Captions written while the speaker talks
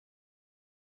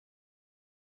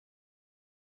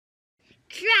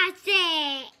Trust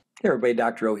it! Hey everybody,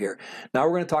 Dr. O here. Now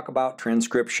we're going to talk about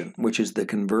transcription, which is the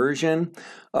conversion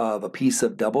of a piece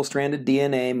of double-stranded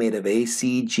DNA made of A,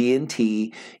 C, G, and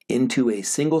T into a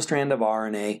single strand of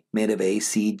RNA made of A,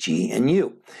 C, G, and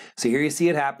U. So here you see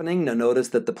it happening. Now notice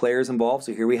that the players involved,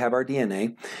 so here we have our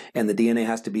DNA, and the DNA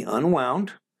has to be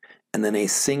unwound, and then a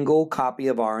single copy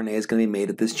of RNA is going to be made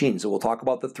of this gene. So we'll talk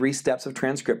about the 3 steps of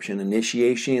transcription: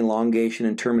 initiation, elongation,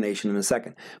 and termination in a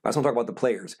second. But I just want to talk about the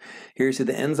players. Here you see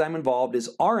the enzyme involved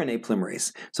is RNA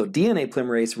polymerase. So DNA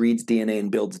polymerase reads DNA and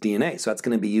builds DNA. So that's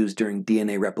going to be used during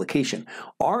DNA replication.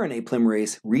 RNA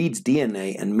polymerase reads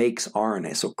DNA and makes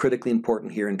RNA. So critically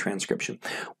important here in transcription.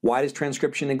 Why does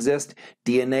transcription exist?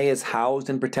 DNA is housed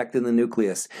and protected in the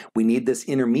nucleus. We need this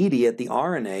intermediate, the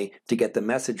RNA, to get the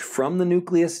message from the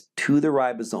nucleus to the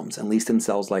ribosomes, at least in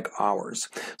cells like ours.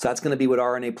 So that's going to be what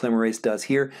RNA polymerase does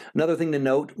here. Another thing to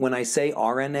note, when I say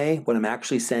RNA, what I'm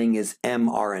actually saying is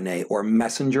mRNA or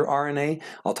messenger RNA.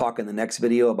 I'll talk in the next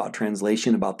video about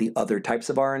translation, about the other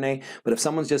types of RNA, but if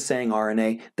someone's just saying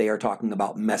RNA, they are talking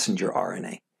about messenger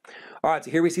RNA. All right,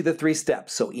 so here we see the 3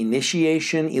 steps. So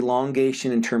initiation,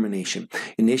 elongation, and termination.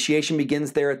 Initiation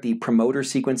begins there at the promoter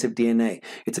sequence of DNA.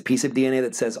 It's a piece of DNA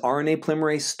that says RNA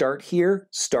polymerase, start here,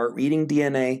 start reading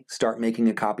DNA, start making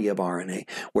a copy of RNA.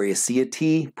 Where you see a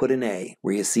T, put an A.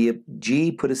 Where you see a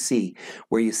G, put a C.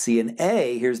 Where you see an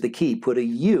A, here's the key, put a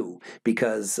U,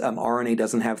 because RNA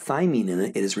doesn't have thymine in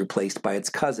it. It is replaced by its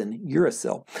cousin,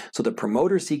 uracil. So the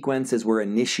promoter sequence is where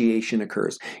initiation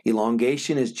occurs.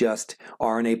 Elongation is just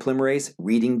RNA polymerase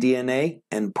reading DNA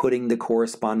and putting the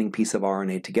corresponding piece of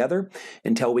RNA together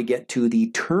until we get to the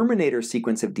terminator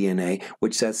sequence of DNA,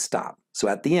 which says stop. So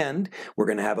at the end, we're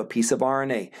going to have a piece of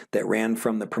RNA that ran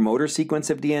from the promoter sequence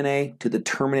of DNA to the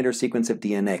terminator sequence of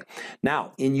DNA.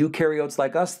 Now, in eukaryotes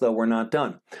like us, though, we're not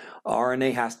done.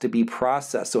 RNA has to be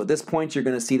processed. So at this point, you're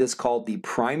going to see this called the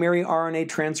primary RNA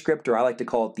transcript, or I like to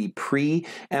call it the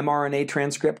pre-mRNA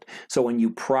transcript. So when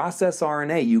you process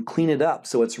RNA, you clean it up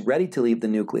so it's ready to leave the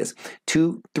nucleus.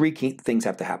 3 key things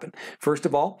have to happen. First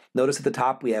of all, notice at the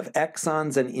top we have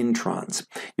exons and introns.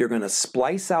 You're going to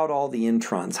splice out all the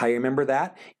introns. How you remember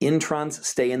that? Introns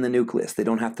stay in the nucleus. They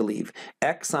don't have to leave.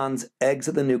 Exons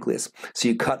exit the nucleus. So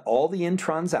you cut all the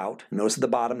introns out. Notice at the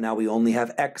bottom now we only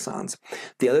have exons.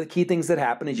 The other key things that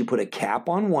happen is you put a cap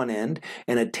on one end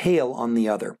and a tail on the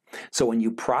other. So when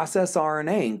you process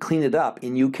RNA and clean it up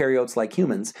in eukaryotes like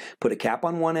humans, put a cap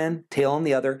on one end, tail on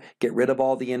the other, get rid of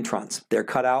all the introns. They're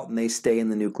cut out and they stay in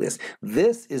the nucleus.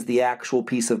 This is the actual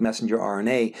piece of messenger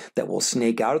RNA that will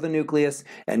snake out of the nucleus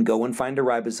and go and find a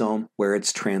ribosome where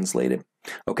it's translated.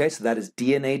 Okay, so that is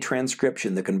DNA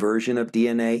transcription, the conversion of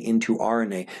DNA into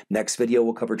RNA. Next video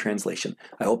will cover translation.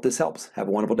 I hope this helps. Have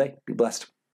a wonderful day. Be blessed.